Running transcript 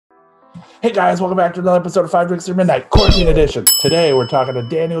Hey guys, welcome back to another episode of 5 Drinks Through Midnight, Quarantine Edition. Today we're talking to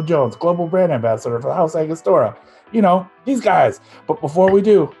Daniyel Jones, Global Brand Ambassador for the House of Angostura. You know, these guys. But before we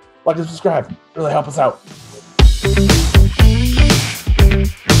do, like and subscribe. Really help us out.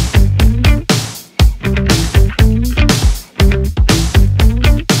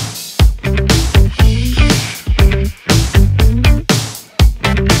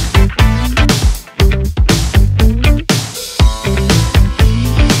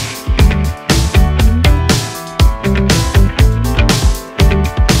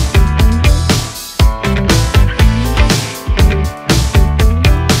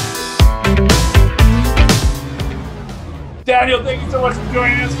 Daniyel, thank you so much for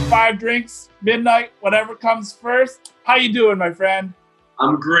joining us for 5 Drinks, Midnight, whatever comes first. How you doing, my friend?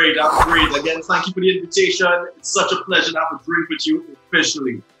 I'm great. Again, thank you for the invitation. It's such a pleasure to have a drink with you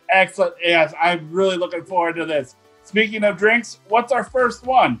officially. Excellent. Yes, I'm really looking forward to this. Speaking of drinks, what's our first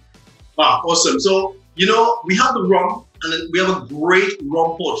one? Wow, awesome. So, you know, we have the rum, and then we have a great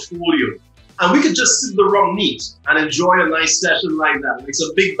rum portfolio. And we could just sip the rum neat and enjoy a nice session like that. Like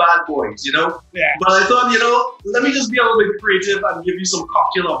some big bad boys, you know? Yeah. But I thought, you know, let me just be a little bit creative and give you some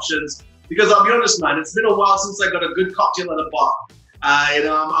cocktail options. Because I'll be honest, man, it's been a while since I got a good cocktail at a bar.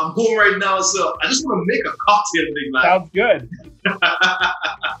 I'm home right now, so I just want to make a cocktail, big man. Sounds good.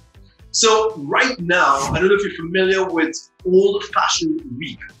 So right now, I don't know if you're familiar with Old Fashioned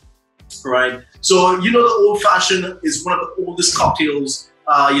Week, right? So, you know, the Old Fashioned is one of the oldest cocktails.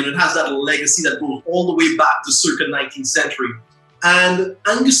 It has that legacy that goes all the way back to circa 19th century. And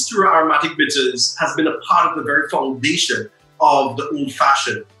Angostura aromatic bitters has been a part of the very foundation of the Old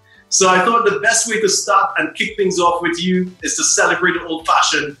Fashioned. So I thought the best way to start and kick things off with you is to celebrate the Old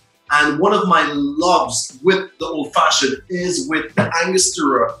Fashioned. And one of my loves with the Old Fashioned is with the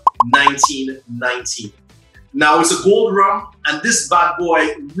Angostura 1919. Now it's a gold rum, and this bad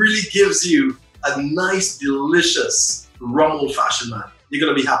boy really gives you a nice, delicious rum Old Fashioned, man. You're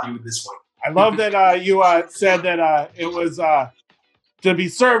going to be happy with this one. I love that you said that it was to be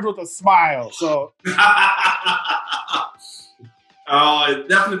served with a smile. So,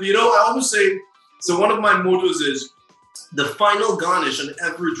 definitely. You know, I always say, so one of my mottos is the final garnish on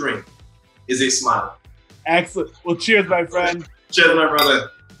every drink is a smile. Excellent. Well, cheers, my friend. Cheers, my brother.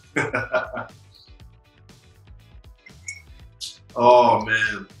 Oh,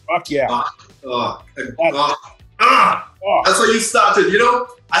 man. Fuck yeah. That's how you started. You know,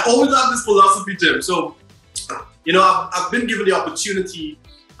 I always have this philosophy, Tim. So, you know, I've been given the opportunity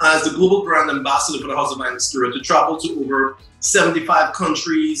as the global brand ambassador for the House of Angostura to travel to over 75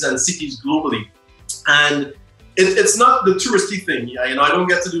 countries and cities globally. And it's not the touristy thing. Yeah, you know, I don't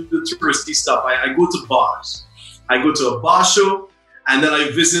get to do the touristy stuff. I go to bars. I go to a bar show, and then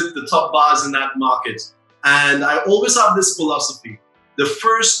I visit the top bars in that market. And I always have this philosophy. The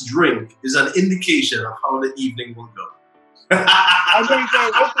first drink is an indication of how the evening will go. I'm going to say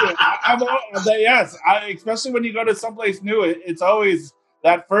with you. Yes, especially when you go to someplace new, it's always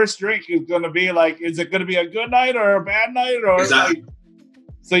that first drink is going to be like, is it going to be a good night or a bad night? Or exactly. Like,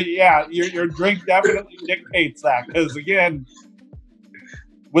 so yeah, your drink definitely dictates that. Because again,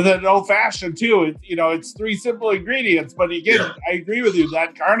 with an old fashioned too, it's 3 simple ingredients. But again, yeah. I agree with you.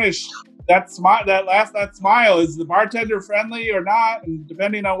 That garnish. That smile, is the bartender friendly or not? And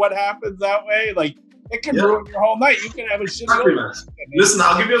depending on what happens that way, like it can ruin your whole night. You can have a shit. Exactly, man. Listen,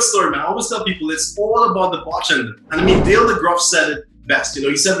 I'll give you a story, man. I always tell people it's all about the bartender. And I mean, Dale DeGroff said it best. You know,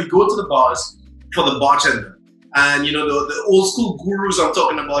 he said we go to the bars for the bartender. And you know, the old school gurus I'm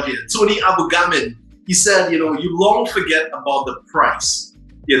talking about here, Tony Abugamin, he said, you know, you long forget about the price,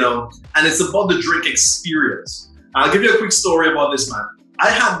 you know, and it's about the drink experience. I'll give you a quick story about this, man. I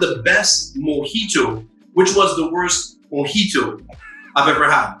had the best mojito, which was the worst mojito I've ever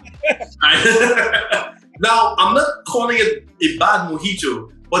had. Now, I'm not calling it a bad mojito,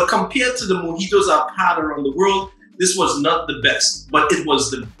 but compared to the mojitos I've had around the world, this was not the best, but it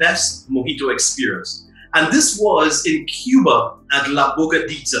was the best mojito experience. And this was in Cuba at La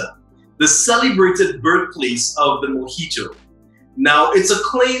Bogadita, the celebrated birthplace of the mojito. Now, it's a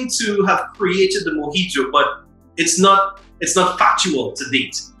claim to have created the mojito, but it's not factual to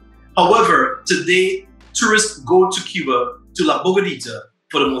date. However, today, tourists go to Cuba, to La Bogadita,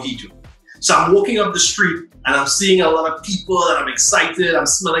 for the mojito. So I'm walking up the street and I'm seeing a lot of people and I'm excited. I'm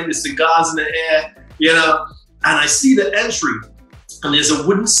smelling the cigars in the air, you know, and I see the entry and there's a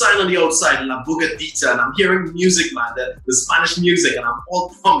wooden sign on the outside, La Bogadita, and I'm hearing music, man, the Spanish music, and I'm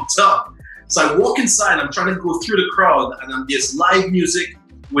all pumped up. So I walk inside, I'm trying to go through the crowd, and there's live music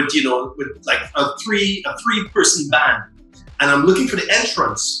with like a three-person band. And I'm looking for the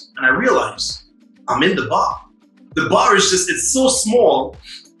entrance, and I realize I'm in the bar. The bar is it's so small,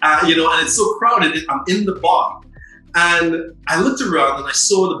 You know, and it's so crowded. I'm in the bar. And I looked around and I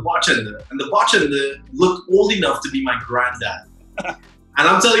saw the bartender. And the bartender looked old enough to be my granddad. And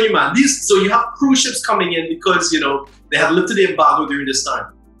I'm telling you, man, so you have cruise ships coming in because, you know, they had lifted the embargo during this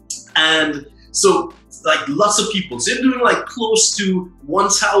time. And so, like, lots of people. So they're doing like close to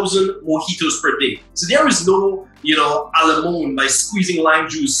 1,000 mojitos per day. So there is no, you know, a la mode by squeezing lime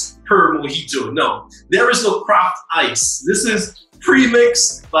juice per mojito. No, there is no craft ice. This is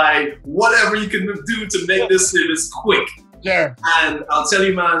pre-mixed by whatever you can do to make this quick. Sure. And I'll tell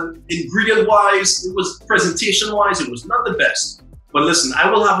you, man, ingredient-wise, it was presentation-wise, it was not the best. But listen, I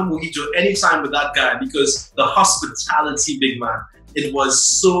will have a mojito anytime with that guy because the hospitality, big man, it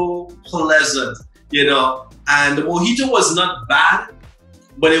was so pleasant, you know. And the mojito was not bad,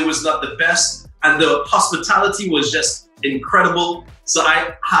 but it was not the best. And the hospitality was just incredible. So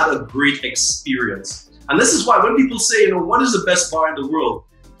I had a great experience. And this is why when people say, you know, what is the best bar in the world?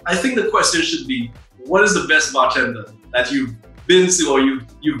 I think the question should be, what is the best bartender that you've been to or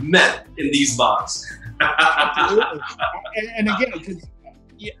you've met in these bars? and again, because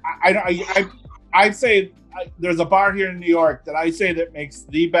I say there's a bar here in New York that I say that makes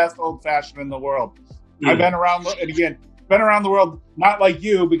the best old fashioned in the world. I've been around, and again, been around the world, not like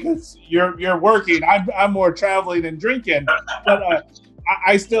you because you're working. I'm more traveling and drinking, but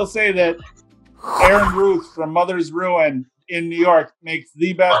I still say that Aaron Ruth from Mother's Ruin in New York makes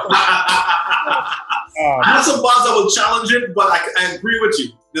the best. I have some bars that will challenge it, but I agree with you.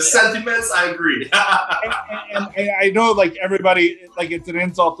 The sentiments, I agree. and I know, like, everybody, like, it's an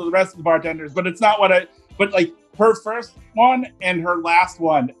insult to the rest of the bartenders, but it's not but like her first one and her last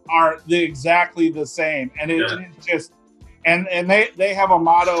one are exactly the same. And it's just, and they have a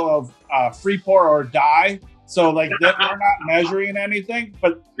motto of free pour or die. So like they're not measuring anything,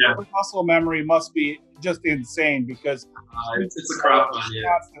 but her muscle memory must be just insane because it's a crap one,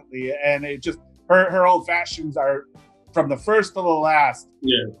 constantly, and it just her old fashions are from the first to the last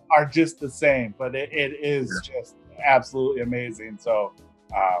are just the same, but it is just absolutely amazing. So,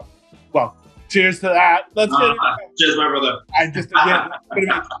 well, cheers to that. Let's get cheers, my brother. I just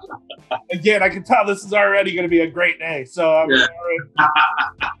again, I can tell this is already going to be a great day. So,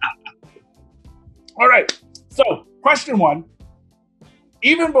 all right. So, question one.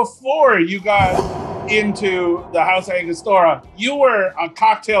 Even before you got into the House of Angostura, you were a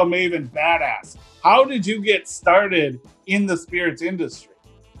cocktail maven badass. How did you get started in the spirits industry?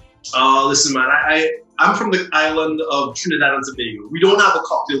 Listen, man, I'm from the island of Trinidad and Tobago. We don't have a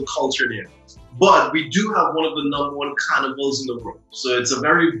cocktail culture there, but we do have one of the #1 carnivals in the world. So it's a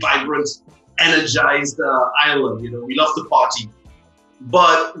very vibrant, energized island. You know, we love to party,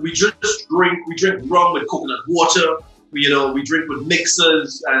 but we just drink. We drink rum with coconut water. We drink with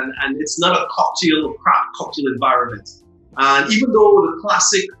mixers, and it's not a cocktail or craft cocktail environment. And even though the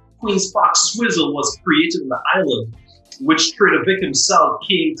classic Queen's Park Swizzle was created in the island, which Trader Vic himself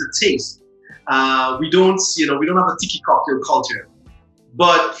came to taste, we don't have a tiki cocktail culture.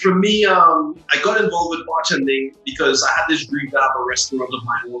 But for me, I got involved with bartending because I had this dream to have a restaurant of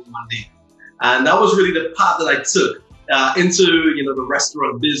my own one day, and that was really the path that I took into the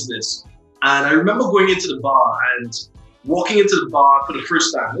restaurant business. And I remember going into the bar and walking into the bar for the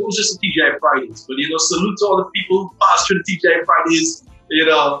first time. It was just a TGI Fridays, but salute to all the people who passed through the TGI Fridays,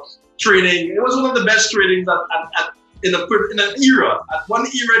 training. It was one of the best trainings in an era. At one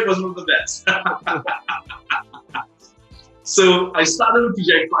era, it was one of the best. So I started with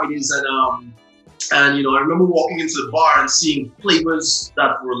TGI Fridays, and I remember walking into the bar and seeing flavors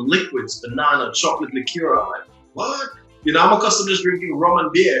that were liquids, banana, chocolate liqueur. I'm like, what? I'm accustomed to just drinking rum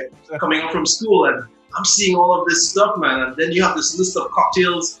and beer coming up from school, and I'm seeing all of this stuff, man. And then you have this list of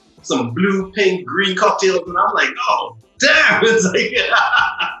cocktails, some blue, pink, green cocktails, and I'm like, oh, damn! It's like,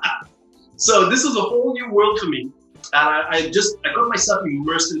 so this was a whole new world for me, and I got myself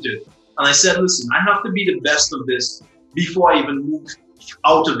immersed into it. And I said, listen, I have to be the best of this before I even move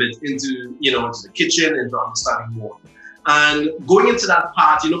out of it into the kitchen and understanding more. And going into that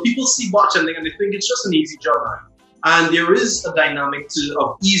part, people see bartending and they think it's just an easy job, man. And there is a dynamic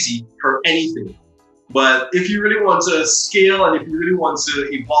of easy for anything. But if you really want to scale and if you really want to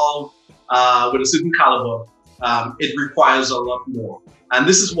evolve with a certain caliber, it requires a lot more. And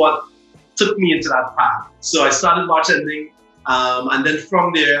this is what took me into that path. So I started bartending, and then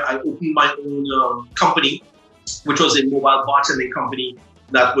from there, I opened my own company, which was a mobile bartending company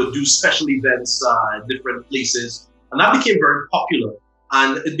that would do special events at different places. And that became very popular.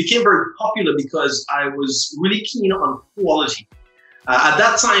 And it became very popular because I was really keen on quality. At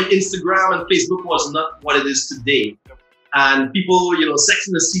that time, Instagram and Facebook was not what it is today. And people, Sex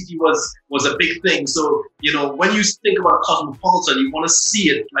in the City was a big thing. So, when you think about a Cosmopolitan, you want to see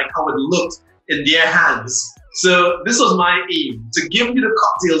it like how it looked in their hands. So this was my aim, to give you the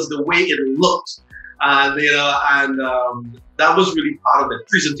cocktails the way it looked. And that was really part of it.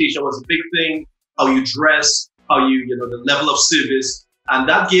 Presentation was a big thing, how you dress, how the level of service. And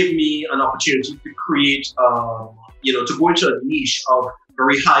that gave me an opportunity to create, to go into a niche of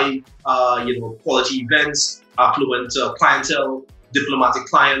very high, quality events, affluent clientele, diplomatic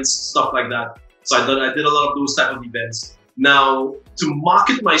clients, stuff like that. So I did a lot of those type of events. Now, to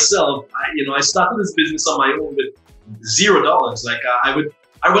market myself, I started this business on my own with $0. Like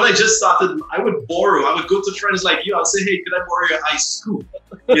when I just started, I would borrow. I would go to friends like you. I'd say, hey, could I borrow your ice scoop?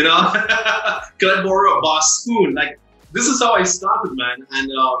 Could I borrow a bar spoon? Like, this is how I started, man.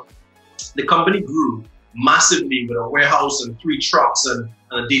 And the company grew massively with a warehouse and 3 trucks and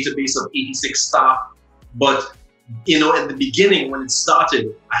a database of 86 staff. But, at the beginning, when it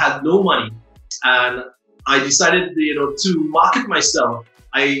started, I had no money. And I decided, to market myself.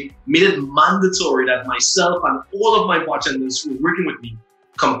 I made it mandatory that myself and all of my bartenders who were working with me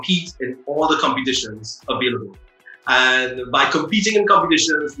compete in all the competitions available. And by competing in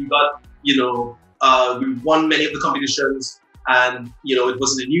competitions, we got, we won many of the competitions, and, it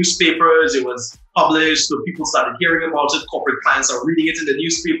was in the newspapers, it was published, so people started hearing about it. Corporate clients are reading it in the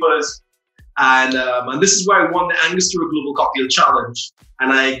newspapers. And this is where I won the Angostura Global Cocktail Challenge,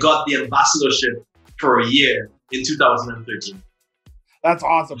 and I got the ambassadorship for a year in 2013. That's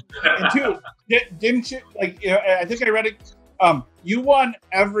awesome. And two, didn't you, I think I read it, you won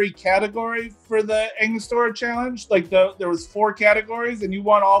every category for the Angostura Challenge? There was 4 categories and you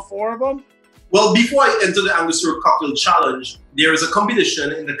won all 4 of them? Well, before I entered the Angostura Cocktail Challenge, there is a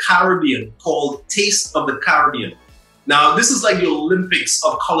competition in the Caribbean called Taste of the Caribbean. Now, this is like the Olympics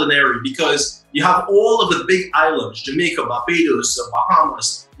of culinary, because you have all of the big islands, Jamaica, Barbados,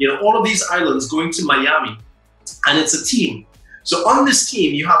 Bahamas, all of these islands going to Miami, and it's a team. So on this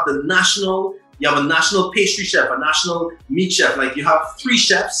team, you have a national pastry chef, a national meat chef. Like, you have 3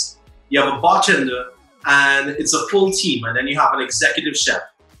 chefs, you have a bartender, and it's a full team. And then you have an executive chef.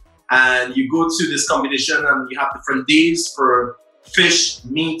 And you go to this competition and you have different days for fish,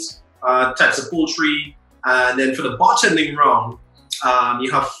 meat, types of poultry. And then for the bartending round, you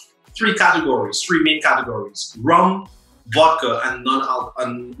have 3 main categories: rum, vodka, and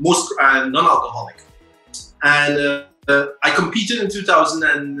non-alcoholic. And I competed in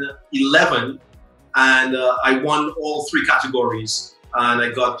 2011, and I won all 3 categories. And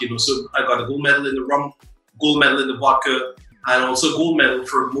I got, I got a gold medal in the rum, gold medal in the vodka, and also gold medal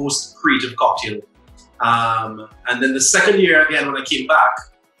for most creative cocktail. And then the second year again, when I came back,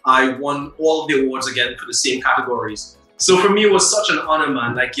 I won all of the awards again for the same categories. So for me, it was such an honor,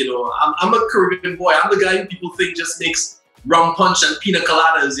 man. Like, I'm a Caribbean boy. I'm the guy who people think just makes rum punch and pina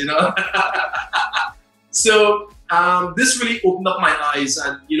coladas, So this really opened up my eyes,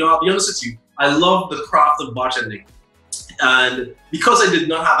 and I'll be honest with you, I love the craft of bartending. And because I did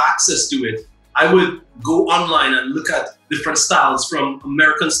not have access to it, I would go online and look at different styles, from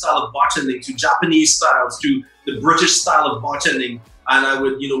American style of bartending to Japanese styles to the British style of bartending. And I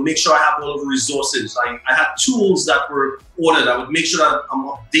would, make sure I have all of the resources. I had tools that were ordered. I would make sure that I'm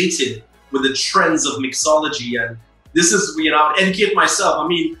updated with the trends of mixology. And this is, I would educate myself. I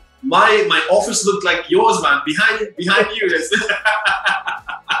mean, my office looked like yours, man. Behind you.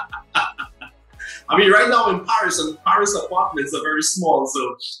 I mean, right now in Paris, and Paris apartments are very small,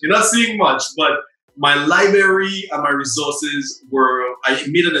 so you're not seeing much. But my library and my resources I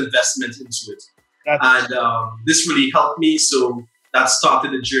made an investment into it. And this really helped me. So that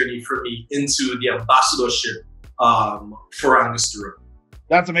started the journey for me into the ambassadorship for Angostura.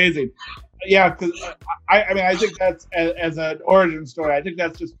 That's amazing. Yeah, because I think that's, as an origin story, I think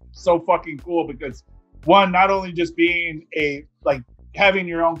that's just so fucking cool, because one, not only just being having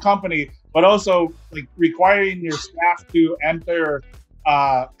your own company, but also requiring your staff to enter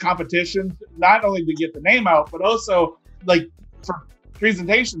competitions, not only to get the name out, but also for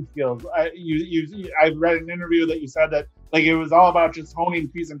presentation skills. I've read an interview that you said that it was all about just honing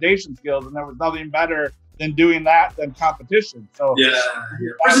presentation skills, and there was nothing better than doing that than competition. So yeah.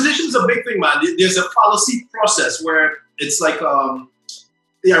 Presentation is a big thing, man. There's a fallacy process where it's like, I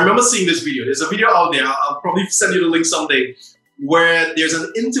remember seeing this video. There's a video out there. I'll probably send you the link someday, where there's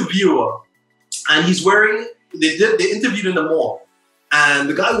an interviewer, and they interviewed in the mall, and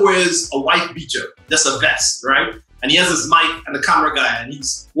the guy wears a white beater, just a vest, right? And he has his mic and the camera guy, and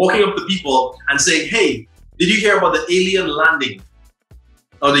he's walking up to people and saying, hey, did you hear about the alien landing?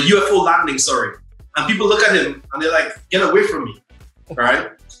 Or the UFO landing, sorry. And people look at him and they're like, get away from me, all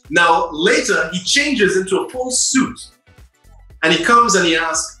right? Now, later, he changes into a full suit, And he comes and he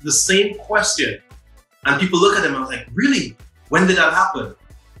asks the same question. And people look at him and I'm like, really? When did that happen?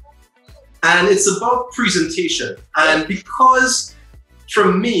 And it's about presentation. And because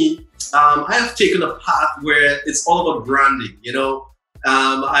for me, I have taken a path where it's all about branding, you know.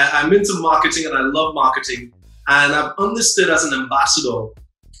 I'm into marketing and I love marketing. And I've understood as an ambassador,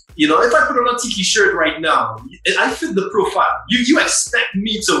 you know, if I put on a tiki shirt right now, I fit the profile. You expect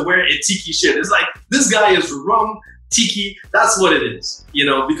me to wear a tiki shirt. It's like, this guy is rum, tiki, that's what it is, you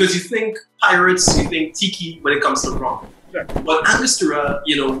know, because you think pirates, you think tiki when it comes to rum. Sure. But Angostura,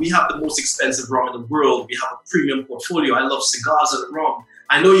 you know, we have the most expensive rum in the world. We have a premium portfolio. I love cigars and rum.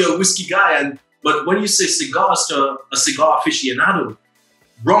 I know you're a whiskey guy, but when you say cigars to a cigar aficionado,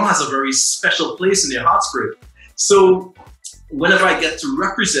 rum has a very special place in your heart spirit. So whenever I get to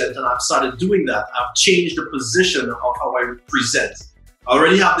represent, and I've started doing that, I've changed the position of how I present. I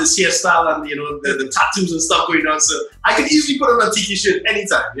already have this hairstyle and, you know, the tattoos and stuff going on, so I can easily put on a tiki shirt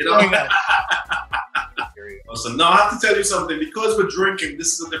anytime, you know? Awesome. Now I have to tell you something, because we're drinking,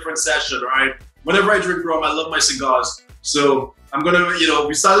 this is a different session, right? Whenever I drink rum, I love my cigars. So I'm gonna, you know,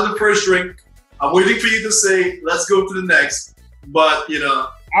 we started the first drink. I'm waiting for you to say, let's go to the next. But, you know,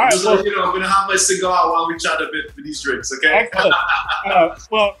 all right, well, you know, I'm gonna have my cigar while we chat a bit for these drinks, okay? Excellent.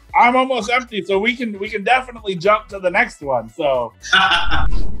 Well, I'm almost empty, so we can definitely jump to the next one. So,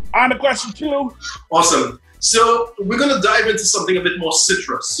 on to question 2. Awesome. So we're gonna dive into something a bit more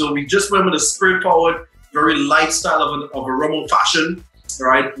citrus. So we just went with a spirit-forward, very light style of a rum old-fashioned,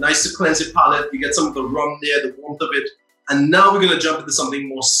 right? Nice to cleanse your palate. You get some of the rum there, the warmth of it, and now we're gonna jump into something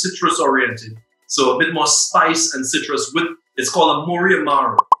more citrus-oriented. So a bit more spice and citrus with. It's called a Mori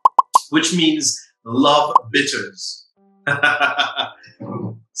Amaro, which means love bitters.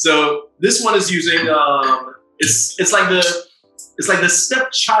 So this one is using it's like the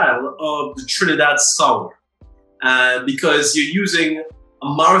stepchild of the Trinidad sour, because you're using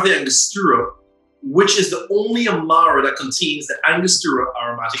Amaro de Angostura, which is the only Amaro that contains the Angostura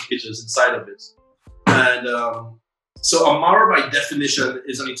aromatic bitters inside of it. And so Amaro by definition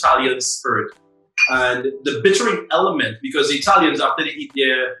is an Italian spirit. And the bittering element, because the Italians, after they eat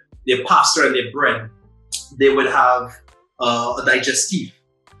their pasta and their bread, they would have a digestif.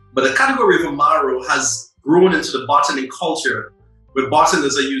 But the category of Amaro has grown into the bartending culture, where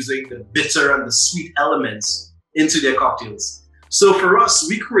bartenders are using the bitter and the sweet elements into their cocktails. So for us,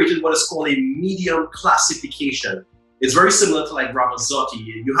 we created what is called a medium classification. It's very similar to like Ramazzotti.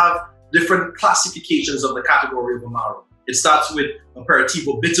 You have different classifications of the category of Amaro. It starts with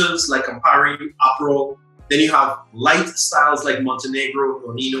aperitivo bitters like Campari, Aperol. Then you have light styles like Montenegro,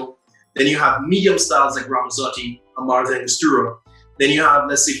 Nonino. Then you have medium styles like Ramazzotti, Amaro de Angostura. Then you have,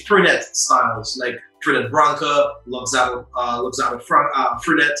 let's say, Fernet styles like Fernet Branca, Luxardo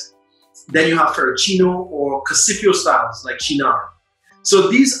Fernet. Then you have Ferracino or Casifio styles like Chinar. So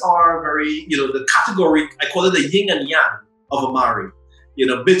these are very, you know, the category, I call it the yin and yang of Amari, you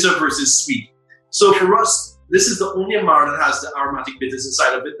know, bitter versus sweet. So for us, this is the only Amaro that has the aromatic bitters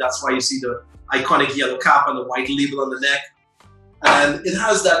inside of it. That's why you see the iconic yellow cap and the white label on the neck. And it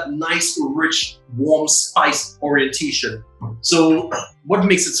has that nice, rich, warm spice orientation. So what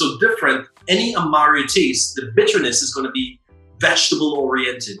makes it so different, any Amaro taste, the bitterness is going to be vegetable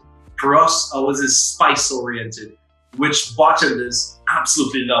oriented. For us, ours is spice oriented, which bartenders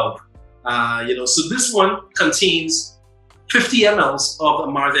absolutely love. You know, so this one contains 50 mLs of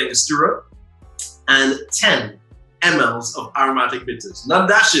Amaro de Angostura and 10 mLs of aromatic bitters. Not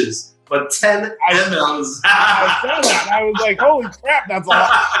dashes, but 10 mLs. I saw that. I was like, holy crap, that's a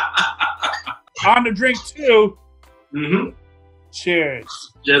lot. On to drink 2. Mm-hmm.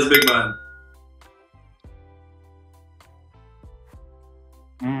 Cheers. Cheers, big man.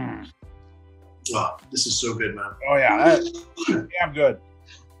 Oh, this is so good, man. Oh, yeah. That's damn good.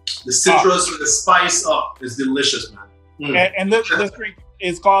 The citrus with the spice, is delicious, man. And this drink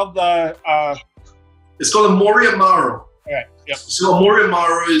is called the... It's called a Mori Amaro. Okay. Yep. So a Mori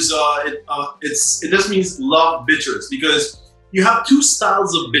Amaro is it just means love bitters, because you have 2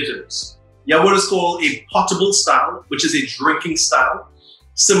 styles of bitters. You have what is called a potable style, which is a drinking style,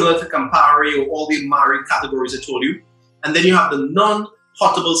 similar to Campari or all the Amari categories I told you. And then you have the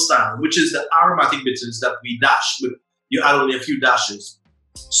non-potable style, which is the aromatic bitters that we dash with. You add only a few dashes.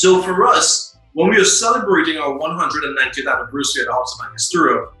 So for us, when we are celebrating our 190th anniversary at the House of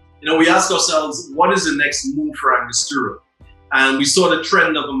Angostura, you know, we ask ourselves, what is the next move for Angostura? And we saw the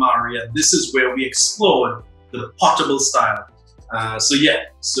trend of Amari, and this is where we explored the potable style. So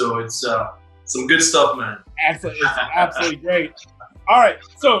it's some good stuff, man. Excellent. It's absolutely great. All right,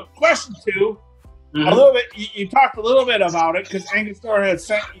 so question 2. Mm-hmm. A little bit. You talked a little bit about it, because Angostura has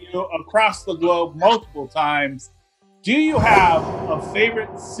sent you across the globe multiple times do you have a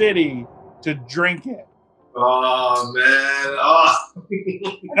favorite city to drink in? Oh man! Oh, I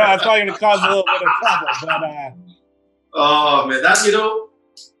know that's probably going to cause a little bit of trouble, but oh man, that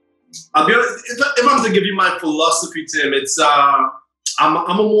I'll be honest, if I'm to give you my philosophy, Tim, it's I'm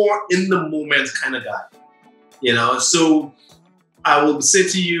a more in the moment kind of guy, So I will say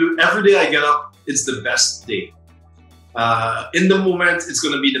to you, every day I get up, it's the best day. In the moment, it's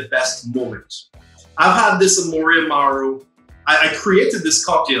going to be the best moment. I've had this Amore Amaro. I created this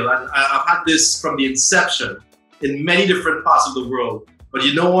cocktail, and I've had this from the inception in many different parts of the world. But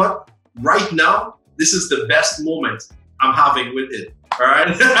you know what? Right now, this is the best moment I'm having with it. All right?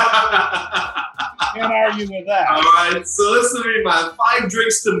 Can't argue with that. All right. So listen to me, man. 5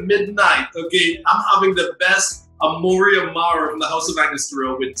 drinks to midnight. Okay. I'm having the best Amore Amaro from the House of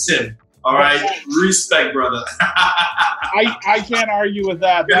Angostura with Tim. All right. Respect, brother. I can't argue with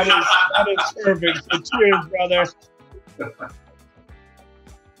that. That is perfect. So cheers, brother.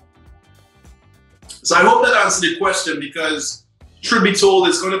 So I hope that answered the question, because truth be told,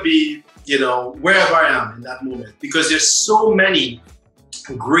 it's going to be, wherever I am in that moment, because there's so many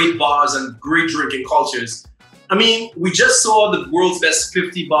great bars and great drinking cultures. I mean, we just saw the world's best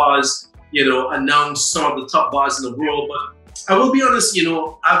 50 bars, announce some of the top bars in the world. But I will be honest,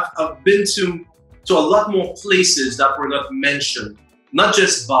 I've been to a lot more places that were not mentioned, not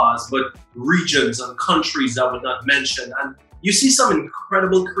just bars, but regions and countries that were not mentioned. And you see some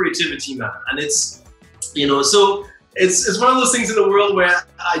incredible creativity, man. And it's, so it's one of those things in the world where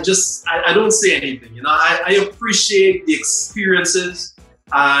I don't say anything. I appreciate the experiences.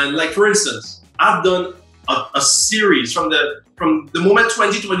 And like, for instance, I've done a series from the moment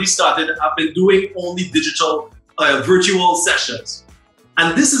 2020 started. I've been doing only digital virtual sessions.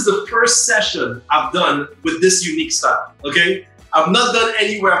 And this is the first session I've done with this unique style, okay? I've not done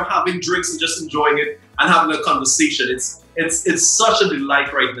anywhere I'm having drinks and just enjoying it and having a conversation. It's such a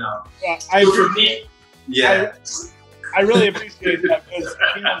delight right now. Yeah, so for me, yeah. I really appreciate that, because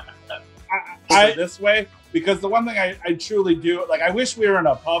I this way, because the one thing I truly do, like, I wish we were in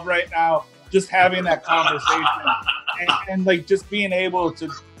a pub right now, just having that conversation and like just being able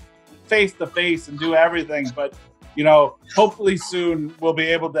to face to face and do everything. But hopefully soon we'll be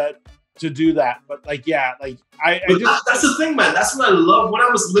able to do that. But that's the thing, man. That's what I love. When I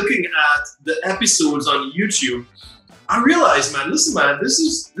was looking at the episodes on YouTube, I realized, man, listen, man, this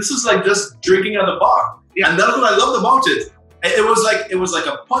is like just drinking at a bar. Yeah. And that's what I loved about it. It was like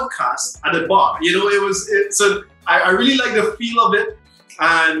a podcast at a bar. So I really like the feel of it,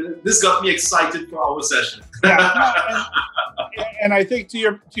 and this got me excited for our session. Yeah, and I think to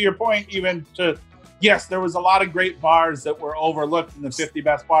your point, even yes, there was a lot of great bars that were overlooked in the 50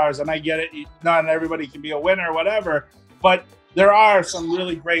 best bars, and I get it. Not everybody can be a winner or whatever, but there are some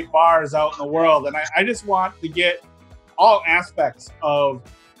really great bars out in the world, and I just want to get all aspects of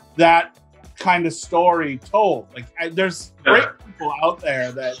that kind of story told. Like, there's great people out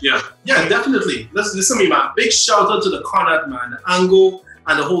there that definitely. Listen to me, man. Big shout out to the Conrad, man, Ango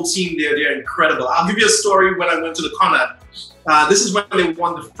and the whole team there. They're incredible. I'll give you a story. When I went to the Conrad, this is when they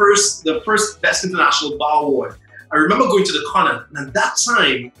won the first best international bar award. I remember going to the Conrad, and at that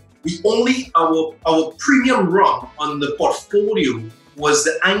time, our premium rum on the portfolio was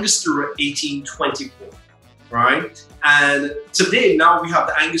the Angostura 1824. Right? And today, now we have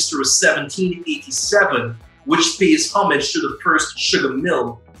the Angostura 1787, which pays homage to the first sugar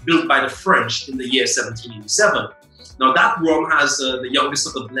mill built by the French in the year 1787. Now that rum has the youngest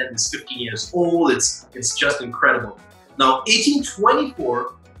of the blend is 15 years old. It's just incredible. Now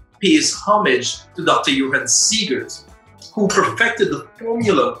 1824 pays homage to Dr. Johann Siegert, who perfected the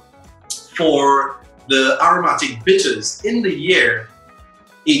formula for the aromatic bitters in the year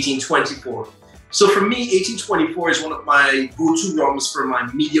 1824. So for me, 1824 is one of my go-to rums for my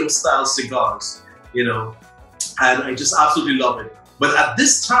medium-style cigars, and I just absolutely love it. But at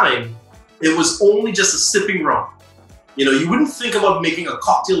this time, it was only just a sipping rum. You wouldn't think about making a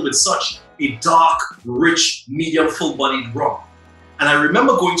cocktail with such a dark, rich, medium, full-bodied rum. And I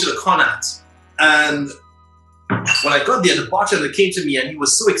remember going to the Connaught, and when I got there, the bartender came to me and he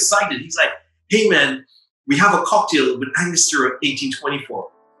was so excited. He's like, "Hey man, we have a cocktail with Angostura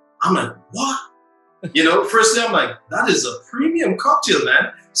 1824. I'm like, "What?" Firstly, I'm like, that is a premium cocktail,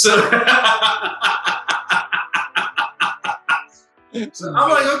 man. So, I'm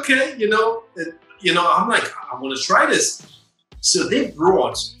like, okay, I'm like, I want to try this. So they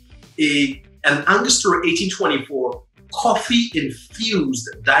brought an Angostura 1824 coffee-infused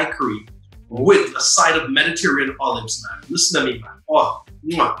daiquiri with a side of Mediterranean olives, man. Listen to me, man. Oh,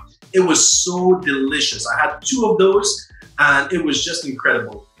 it was so delicious. I had 2 of those, and it was just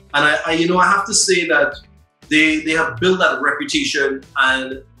incredible. And I have to say that, they have built that reputation.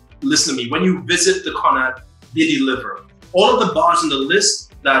 And listen to me, when you visit the Connaught, they deliver. All of the bars on the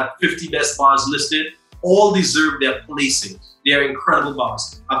list, that 50 best bars listed, all deserve their placing. They are incredible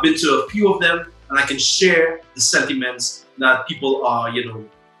bars. I've been to a few of them, and I can share the sentiments that people are,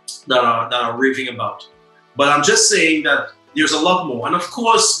 that are raving about. But I'm just saying that there's a lot more. And of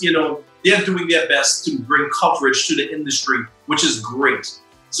course, they're doing their best to bring coverage to the industry, which is great.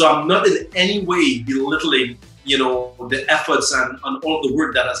 So I'm not in any way belittling, the efforts and all the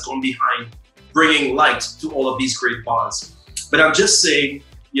work that has gone behind bringing light to all of these great bars. But I'm just saying,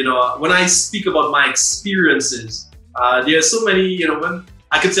 when I speak about my experiences, there are so many, when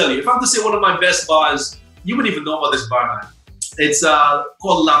I can tell you, if I'm to say one of my best bars, you wouldn't even know about this bar, man. It's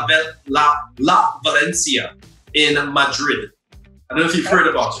called La Valencia in Madrid. I don't know if you've heard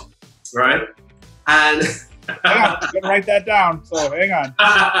about it, right? And hang on, I'm gonna write that down. So hang on.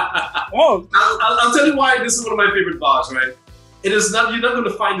 Oh, I'll tell you why this is one of my favorite bars, right? It is not. You're not going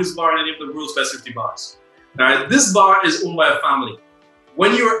to find this bar in any of the world's best 50 bars. All right, this bar is owned by a family.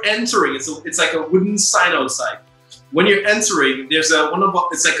 When you're entering, it's like a wooden sign outside. When you're entering, there's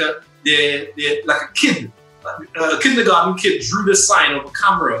it's like a kid, a kindergarten kid drew this sign on a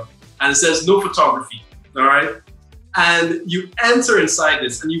camera, and it says no photography. All right. And you enter inside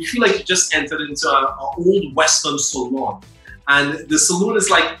this, and you feel like you just entered into an old Western salon. And the saloon is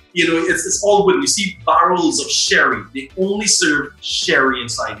like, it's all wooden. You see barrels of sherry. They only serve sherry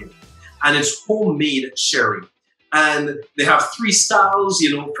inside here. And it's homemade sherry. And they have 3 styles,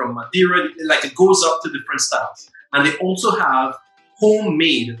 from Madeira, like it goes up to different styles. And they also have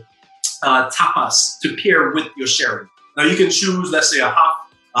homemade tapas to pair with your sherry. Now you can choose, let's say a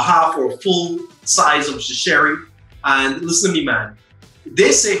half or a full size of the sherry. And listen to me, man,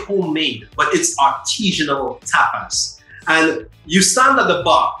 they say homemade, but it's artisanal tapas. And you stand at the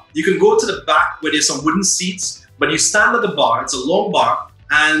bar. You can go to the back where there's some wooden seats, but you stand at the bar. It's a long bar,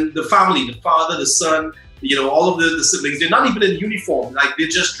 and the family, the father, the son, all of the siblings, they're not even in uniform. Like, they're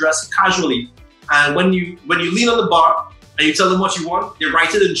just dressed casually. And when you lean on the bar and you tell them what you want, they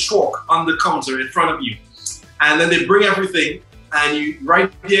write it in chalk on the counter in front of you. And then they bring everything, and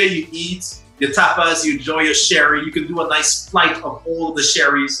right there you eat your tapas, you enjoy your sherry. You can do a nice flight of all of the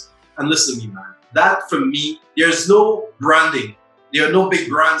sherries. And listen to me, man. That, for me, there's no branding. There are no big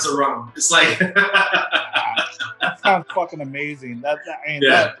brands around. It's like... That sounds fucking amazing.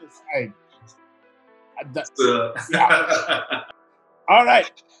 Yeah. All right.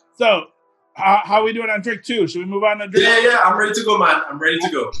 So, how are we doing on drink 2? Should we move on to drink? Yeah. I'm ready to go, man. I'm ready to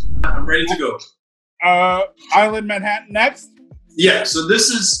go. Island Manhattan next? Yeah. So this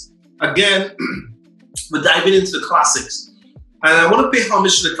is, again, we're diving into the classics. And I want to pay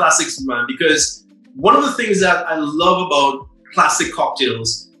homage to the classics, man, because one of the things that I love about classic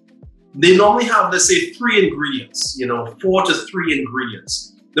cocktails, they normally have, let's say, 3 ingredients, 4 to 3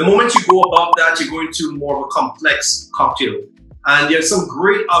 ingredients. The moment you go above that, you're going to more of a complex cocktail. And there's some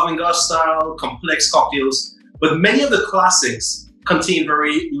great avant-garde style complex cocktails, but many of the classics contain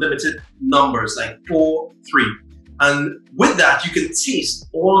very limited numbers, like 4, 3. And with that, you can taste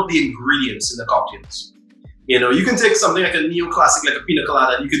all of the ingredients in the cocktails. You can take something like a neoclassic, like a pina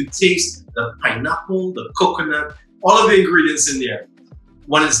colada, and you can taste the pineapple, the coconut, all of the ingredients in there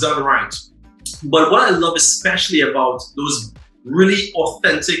when it's done right. But what I love especially about those really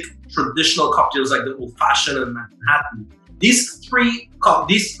authentic traditional cocktails like the Old Fashioned and Manhattan, these three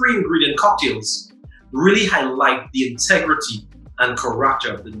ingredient cocktails really highlight the integrity and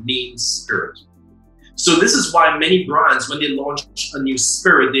character of the main spirit. So this is why many brands, when they launch a new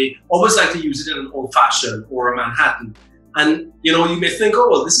spirit, they always like to use it in an Old Fashioned or a Manhattan. And you may think, oh,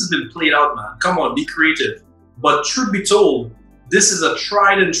 well, this has been played out, man. Come on, be creative. But truth be told, this is a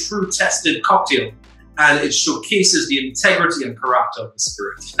tried and true tested cocktail, and it showcases the integrity and character of the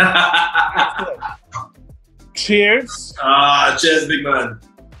spirit. Cheers. Cheers, big man.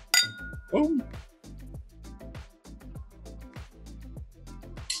 Boom.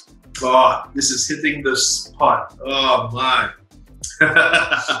 Oh, this is hitting the spot. Oh, my.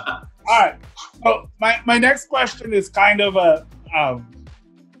 All right. Oh, my next question is kind of a,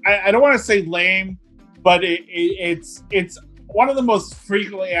 I don't want to say lame, but it's one of the most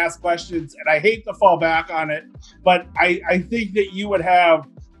frequently asked questions, and I hate to fall back on it, but I think that you would have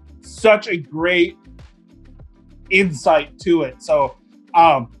such a great insight to it. So,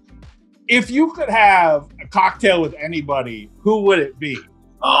 if you could have a cocktail with anybody, who would it be?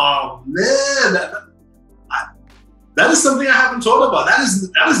 Oh man, that is something I haven't thought about. That is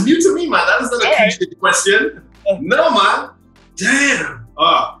new to me, man. That is not a cliche question. No, man. Damn.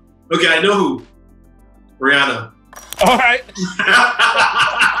 Oh, okay, I know who. Rihanna. All right.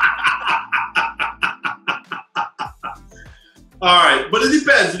 All right, but it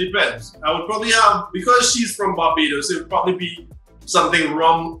depends. It depends. I would probably have, because she's from Barbados, it would probably be something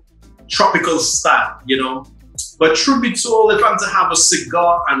rum tropical style, you know. But truth be told, if I'm to have a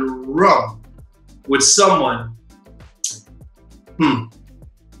cigar and rum with someone, it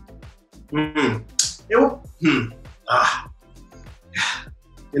would,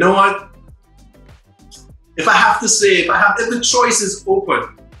 you know what? If I have to say, if the choice is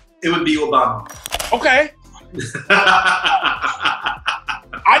open, it would be Obama. Okay.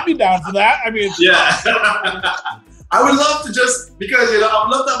 I'd be down for that. I mean, yeah. I would love to just, because, you know, I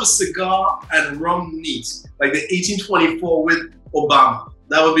would love to have a cigar and rum neat, like the 1824 with Obama.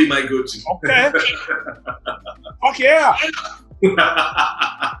 That would be my go-to. Okay. Fuck yeah.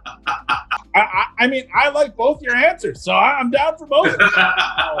 I mean, I like both your answers, so I'm down for both.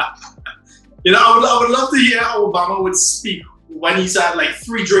 You know, I would love to hear how Obama would speak when he's had like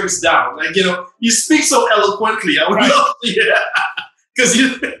 3 drinks down. Like, you know, he speaks so eloquently. I would love to hear that. Because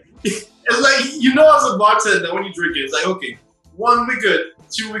it's like, you know, as a bartender, when you drink it, it's like, okay, 1, we're good,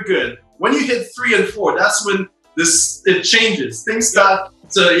 2, we're good. When you hit 3 and 4, that's when it changes. Things start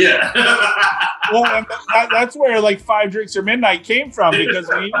to, yeah. Well, that's where like 5 drinks or midnight came from, because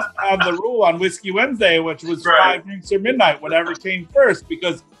we used to have the rule on Whiskey Wednesday, which was 5 drinks or midnight, whatever came first,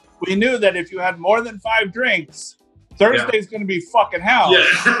 because we knew that if you had more than 5 drinks, Thursday's going to be fucking hell. Yeah.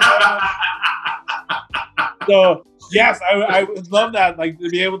 So, yes, I would love that, like, to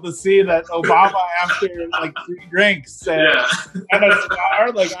be able to see that Obama after like 3 drinks and a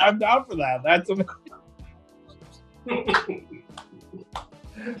cigar. Like, I'm down for that. That's amazing.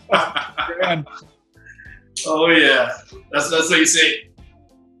 Oh yeah, that's what you say.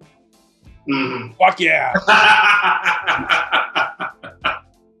 Mm-hmm. Fuck yeah.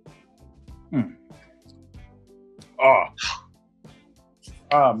 Oh,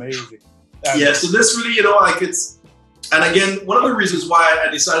 amazing. Yeah, so this really, you know, like it's, and again, one of the reasons why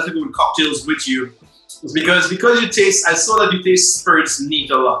I decided to go with cocktails with you is because you taste, I saw that you taste spirits neat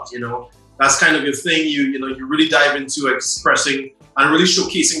a lot, you know. That's kind of your thing. You know, you really dive into expressing and really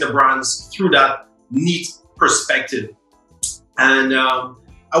showcasing the brands through that neat perspective. And I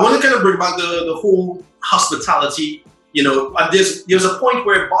want to kind of bring back the whole hospitality. You know, there's a point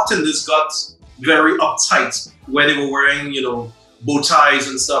where bartenders got very uptight, where they were wearing, you know, bow ties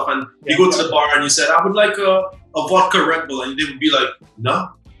and stuff. And you go to the bar and you said, I would like a vodka Red Bull, and they would be like,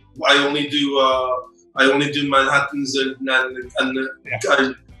 no, I only do Manhattans and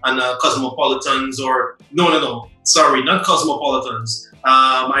Cosmopolitans, or no, sorry, not Cosmopolitans.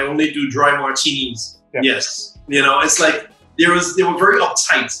 I only do dry martinis. Yeah. Yes, you know, it's like they were very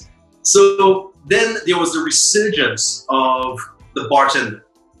uptight. So then there was the resurgence of the bartender,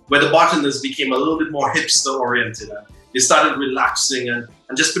 where the bartenders became a little bit more hipster oriented. And they started relaxing and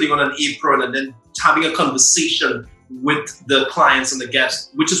just putting on an apron and then having a conversation with the clients and the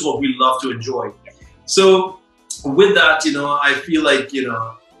guests, which is what we love to enjoy. So with that, you know, I feel like, you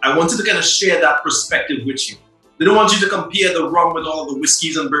know, I wanted to kind of share that perspective with you. They don't want you to compare the rum with all the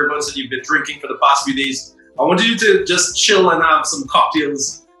whiskeys and bourbons that you've been drinking for the past few days. I wanted you to just chill and have some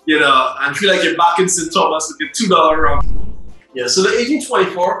cocktails, you know, and feel like you're back in St. Thomas with your $2 rum. Yeah, so the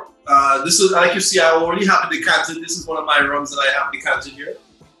 1824, this is, like you see, I already have it decanted. This is one of my rums that I have decanted here.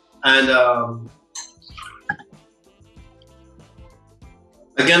 And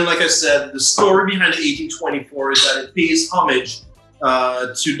again, like I said, the story behind the 1824 is that it pays homage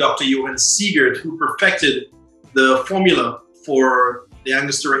to Dr. Johann Siegert, who perfected the formula for the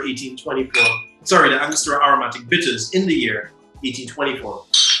Angostura 1824. Sorry, the Angostura aromatic bitters in the year 1824.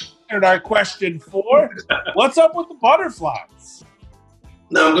 And our question 4, what's up with the butterflies?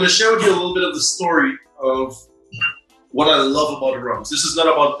 Now I'm going to share with you a little bit of the story of what I love about rums. This is not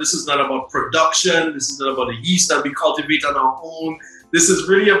about production. This is not about the yeast that we cultivate on our own. This is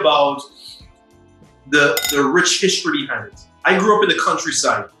really about the rich history behind it. I grew up in the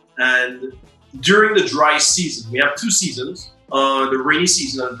countryside, and during the dry season, we have 2 seasons, the rainy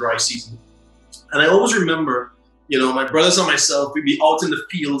season and the dry season. And I always remember, you know, my brothers and myself, we'd be out in the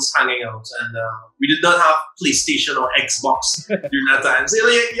fields hanging out, and we did not have PlayStation or Xbox during that time. So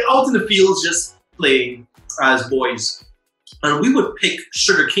you're out in the fields just playing as boys. And we would pick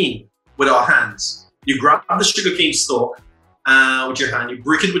sugarcane with our hands. You grab the sugarcane stalk with your hand, you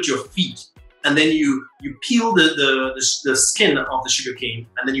break it with your feet, and then you peel the skin of the sugarcane,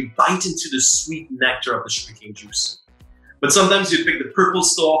 and then you bite into the sweet nectar of the sugarcane juice. But sometimes you pick the purple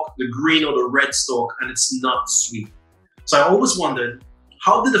stalk, the green or the red stalk, and it's not sweet. So I always wondered,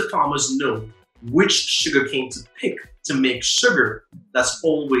 how did the farmers know which sugarcane to pick to make sugar that's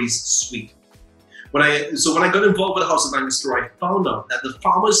always sweet? So when I got involved with the House of Angostura, I found out that the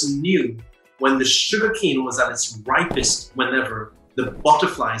farmers knew when the sugarcane was at its ripest, whenever the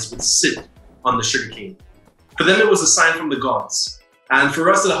butterflies would sit on the sugarcane. For them, it was a sign from the gods. And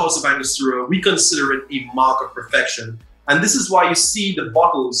for us at the House of Angostura, we consider it a mark of perfection. And this is why you see the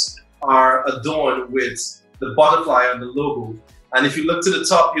bottles are adorned with the butterfly on the logo. And if you look to the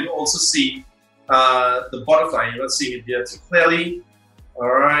top, you'll also see the butterfly. You're not seeing it there too clearly. All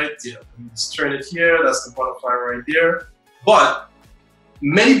right, yeah, let's turn it here. That's the butterfly right there. But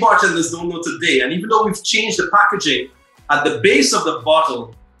many bartenders don't know today, and even though we've changed the packaging, at the base of the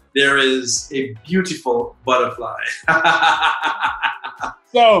bottle, there is a beautiful butterfly.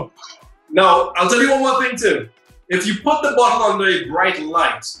 So, now, I'll tell you one more thing too. If you put the bottle under a bright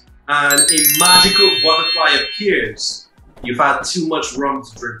light and a magical butterfly appears, you've had too much rum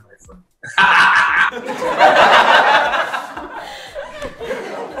to drink, my friend.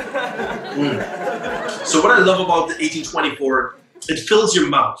 So what I love about the 1824, it fills your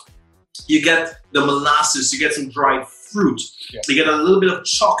mouth. You get the molasses, you get some dried fruit, you get a little bit of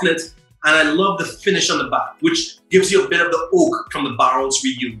chocolate, and I love the finish on the back, which gives you a bit of the oak from the barrels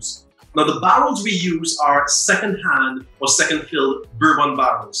we use. Now the barrels we use are second-hand or second-filled bourbon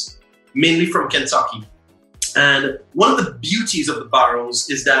barrels, mainly from Kentucky. And one of the beauties of the barrels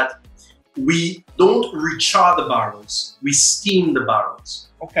is that we don't rechar the barrels, we steam the barrels.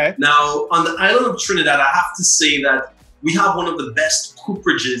 Okay. Now, on the island of Trinidad, I have to say that we have one of the best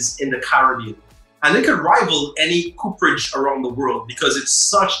cooperages in the Caribbean. And it could rival any cooperage around the world because it's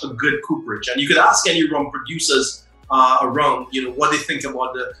such a good cooperage. And you could ask any rum producers around, what they think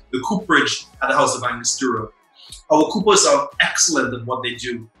about the cooperage at the House of Angostura. Our coopers are excellent at what they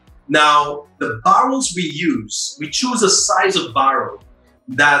do. Now, the barrels we use, we choose a size of barrel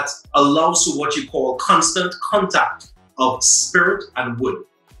that allows for what you call constant contact of spirit and wood.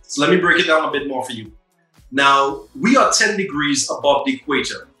 So let me break it down a bit more for you. Now, we are 10 degrees above the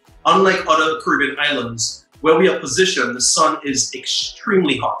equator. Unlike other Caribbean islands, where we are positioned, the sun is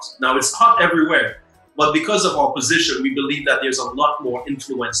extremely hot. Now, it's hot everywhere, but because of our position, we believe that there's a lot more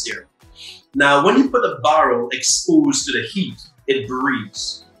influence there. Now, when you put a barrel exposed to the heat, it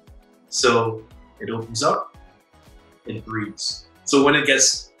breathes. So it opens up, it breathes. So when it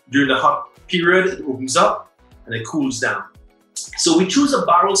gets during the hot period, it opens up and it cools down. So we choose a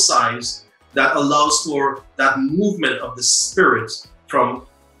barrel size that allows for that movement of the spirit from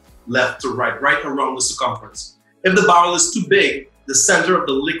left to right, right around the circumference. If the barrel is too big, the center of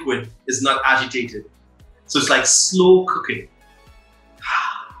the liquid is not agitated. So it's like slow cooking.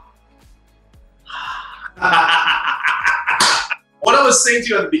 What I was saying to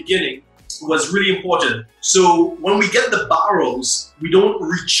you at the beginning was really important. So when we get the barrels, we don't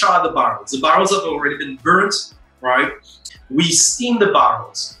rechar the barrels. The barrels have already been burnt, right? We steam the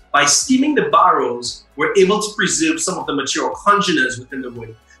barrels. By steaming the barrels, we're able to preserve some of the material congeners within the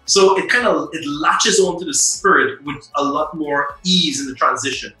wood. So it latches onto the spirit with a lot more ease in the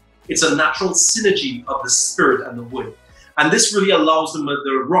transition. It's a natural synergy of the spirit and the wood. And this really allows the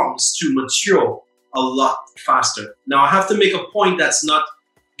rums to mature a lot faster. Now I have to make a point that's not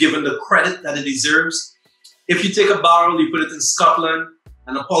given the credit that it deserves. If you take a barrel, you put it in Scotland,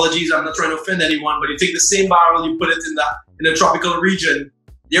 and apologies, I'm not trying to offend anyone, but you take the same barrel, you put it in a tropical region,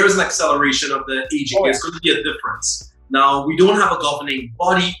 there is an acceleration of the aging. There's going to be a difference. Now, we don't have a governing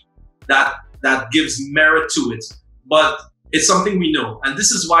body that gives merit to it, but it's something we know. And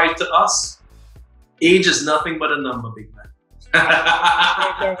this is why, to us, age is nothing but a number, big man.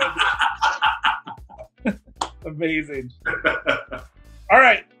 Amazing. All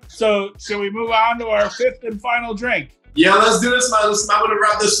right, so shall we move on to our fifth and final drink? Yeah, let's do this, man. I'm going to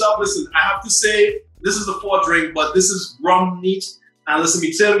wrap this up. Listen, I have to say, this is the fourth drink, but this is rum neat. And listen,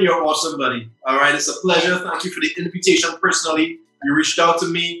 Tim, you're awesome, buddy. All right, it's a pleasure. Thank you for the invitation personally. You reached out to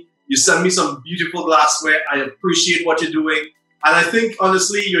me. You sent me some beautiful glassware. I appreciate what you're doing. And I think,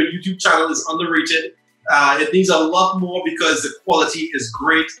 honestly, your YouTube channel is underrated. It needs a lot more because the quality is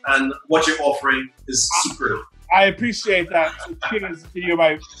great and what you're offering is superb. I appreciate that. Cheers to you,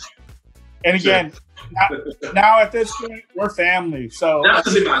 Mike. And again, now at this point, we're family. So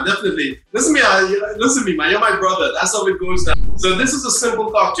definitely, man, definitely. Listen to me, man. You're my brother. That's how it goes now. So this is a simple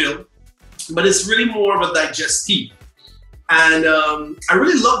cocktail, but it's really more of a digestif. And I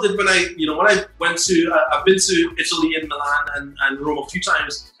really loved it when I went to. I've been to Italy and Milan and Rome a few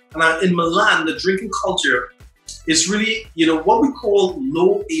times. And in Milan, the drinking culture is really, what we call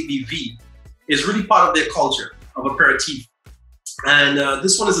low ABV is really part of their culture of aperitif. And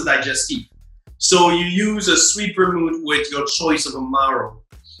this one is a digestif. So you use a sweet vermouth with your choice of Amaro.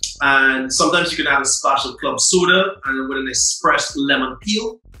 And sometimes you can add a splash of club soda and with an expressed lemon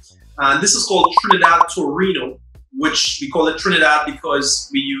peel. And this is called Trinidad Torino. which we call it Trinidad because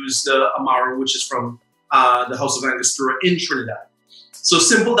we use the Amaro, which is from the House of Angostura in Trinidad. So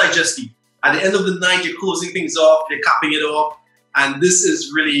simple digestive. At the end of the night, you're closing things off, you're capping it off, and this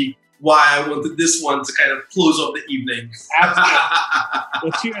is really why I wanted this one to kind of close off the evening. Absolutely.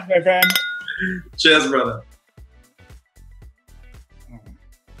 Well, cheers, my friend. Cheers, brother.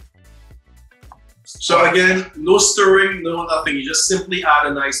 So again, no stirring, no nothing. You just simply add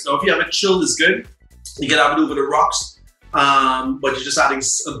a nice. Now, if you have it chilled, it's good. You can have it over the rocks, but you're just adding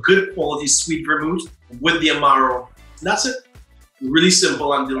a good quality sweet vermouth with the Amaro. And that's it. Really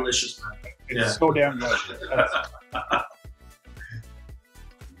simple and delicious, man. It's so damn good.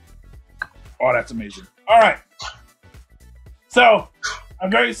 Oh, that's amazing. All right. So,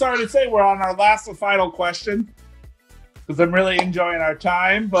 I'm very sorry to say we're on our last and final question because I'm really enjoying our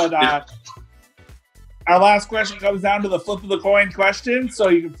time. But our last question comes down to the flip of the coin question. So,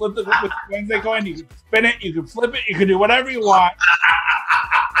 you can flip the Wednesday coin, you can spin it, you can flip it, you can do whatever you want.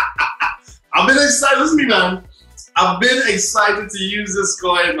 I've been excited. Listen to me, man. I've been excited to use this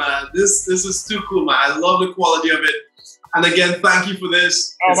coin, man. This is too cool, man. I love the quality of it. And again, thank you for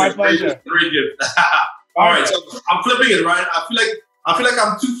this. Oh, my pleasure. Great gift. All right, so I'm flipping it, right? I feel like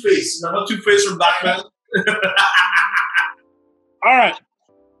I'm Two-Face. I'm not Two-Face from Batman. All right.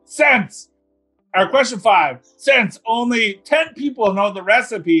 Since our question 5, since only 10 people know the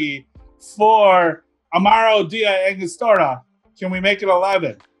recipe for Amaro de Angostura, can we make it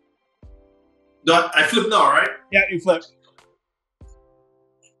 11? I flip now, right? Yeah, you flip.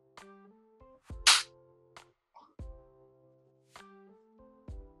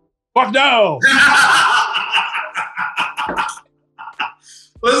 Fuck no!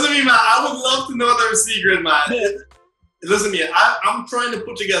 Listen to me, man. I would love to know their secret, man. Listen to me. I'm trying to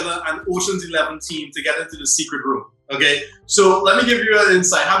put together an Ocean's 11 team to get into the secret room. Okay? So let me give you an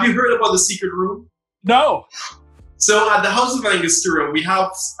insight. Have you heard about the secret room? No. So at the House of Angostura, we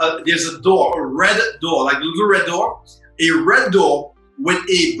have, there's a door, a red door, like a little red door, a red door with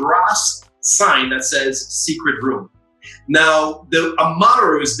a brass sign that says secret room. Now, the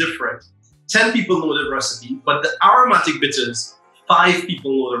Amaro is different. 10 people know the recipe, but the aromatic bitters, 5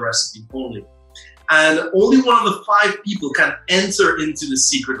 people know the recipe only. And only one of the 5 people can enter into the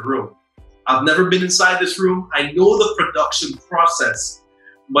secret room. I've never been inside this room. I know the production process.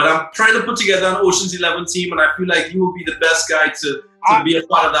 But I'm trying to put together an Ocean's 11 team, and I feel like you will be the best guy to be a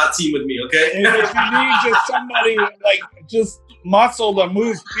part of that team with me, okay? And if you need just somebody, like, just muscle to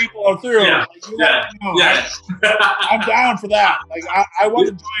move people through, I'm down for that. Like, I want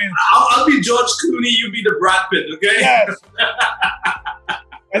to join. I'll be George Clooney, you be the Brad Pitt, okay? Yes.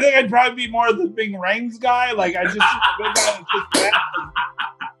 I think I'd probably be more the Bing Rames guy. Like, I just the big guy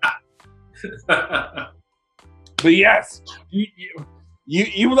that. But yes,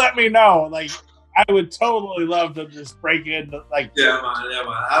 you let me know. Like, I would totally love to just break in. Like, yeah, man.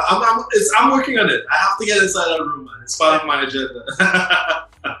 I'm working on it. I have to get inside that room, man. It's part of my agenda.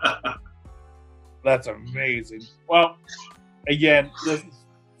 That's amazing. Well, again, this is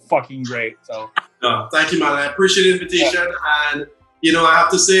fucking great. So, no, thank you, man. I appreciate the invitation, and you know, I have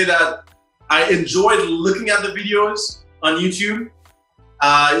to say that I enjoyed looking at the videos on YouTube.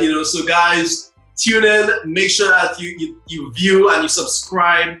 You know, so guys, tune in, make sure that you view and you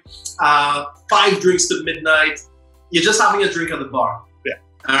subscribe. 5 drinks to midnight. You're just having a drink at the bar. Yeah.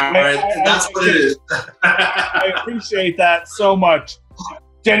 All right. That's what it is. I appreciate that so much.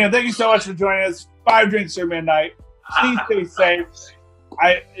 Daniel, thank you so much for joining us. 5 drinks to midnight. Please stay safe.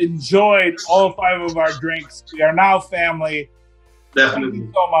 I enjoyed all 5 of our drinks. We are now family. Definitely. Thank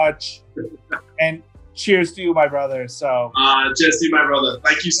you so much. And cheers to you, my brother. So cheers to you, my brother.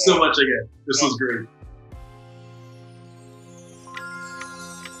 Thank you so much again. This was great.